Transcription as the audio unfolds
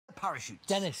parachutes.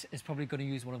 Dennis is probably going to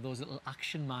use one of those little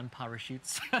Action Man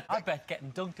parachutes. I bet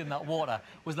getting dunked in that water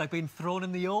was like being thrown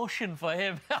in the ocean for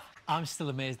him. I'm still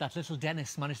amazed that little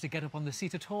Dennis managed to get up on the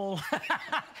seat at all.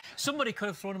 Somebody could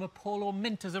have thrown him a polo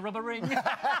mint as a rubber ring.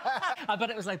 I bet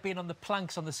it was like being on the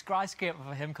planks on the skyscraper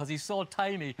for him because he's so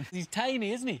tiny. He's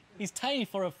tiny, isn't he? He's tiny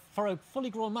for a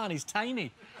fully grown man. He's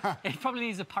tiny. He probably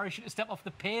needs a parachute to step off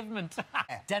the pavement.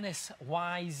 Dennis,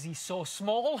 why is he so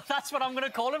small? That's what I'm going to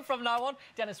call him from now on.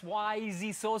 Dennis, why is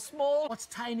he so small? What's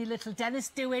tiny little Dennis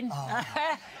doing? Oh.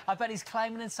 I bet he's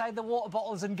climbing inside the water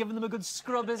bottles and giving them a good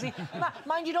scrub, is he?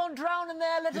 Mind you don't drown in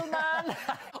there, little man.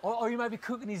 or he might be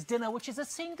cooking his dinner, which is a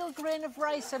single grain of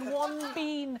rice and one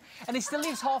bean. And he still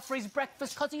leaves half for his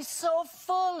breakfast because he's so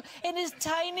full in his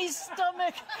tiny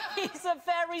stomach. He's a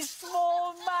very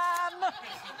small man.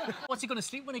 What's he going to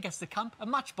sleep when he gets to camp? A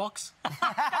matchbox.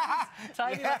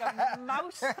 Tiny like a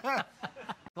mouse.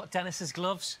 Got Dennis's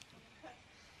gloves.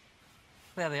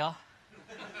 There they are.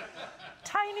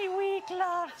 Tiny wee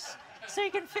gloves, so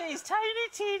you can fit his tiny,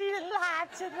 teeny little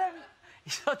hands in them.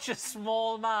 He's such a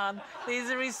small man. These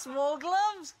are his small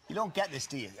gloves. You don't get this,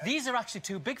 do you? These are actually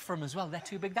too big for him as well. They're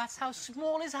too big. That's how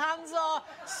small his hands are.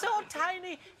 So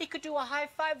tiny. He could do a high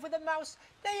five with a mouse.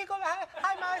 There you go.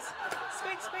 Hi, mouse.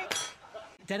 Squeak, squeak.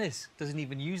 Dennis doesn't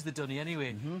even use the dunny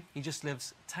anyway. He just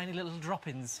lives tiny little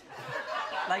drop-ins.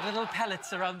 Like little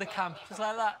pellets around the camp, just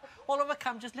like that. All over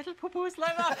camp, just little poo-poos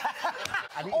like that.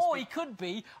 Or he could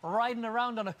be riding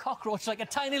around on a cockroach like a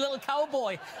tiny little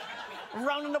cowboy,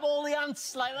 rounding up all the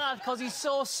ants like that because he's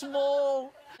so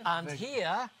small. And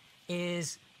here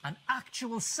is an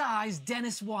actual size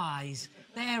Dennis Wise.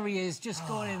 There he is, just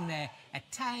going in there. A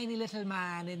tiny little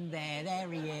man in there. There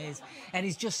he is. And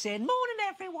he's just saying, "Morning,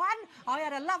 everyone. I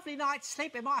had a lovely night's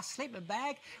sleep in my sleeping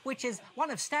bag, which is one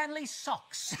of Stanley's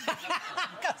socks."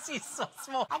 Because he's so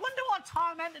small. I wonder what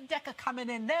time Ant and Deck are coming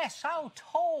in. They're so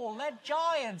tall. They're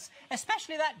giants.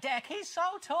 Especially that Deck. He's so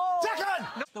tall.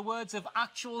 Declan! The words of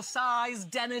actual size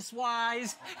Dennis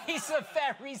Wise. He's a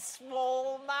very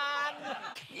small man.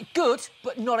 Good,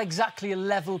 but not exactly a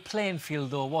level playing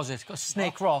field, though, was it? Because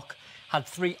Snake Rock had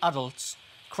 3 adults.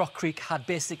 Croc Creek had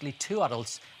basically 2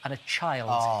 adults and a child.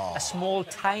 A small,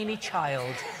 tiny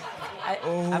child.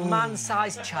 A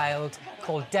man-sized child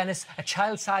called Dennis... A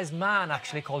child-sized man,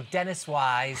 actually, called Dennis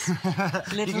Wise.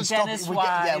 Little Dennis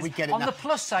Wise. We get it On now. the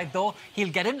plus side, though,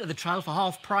 he'll get into the trial for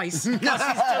half price because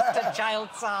he's just a child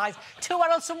size. 2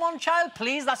 adults and 1 child,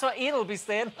 please. That's what Ian will be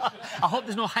saying. I hope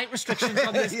there's no height restrictions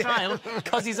on this trial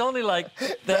because he's only like...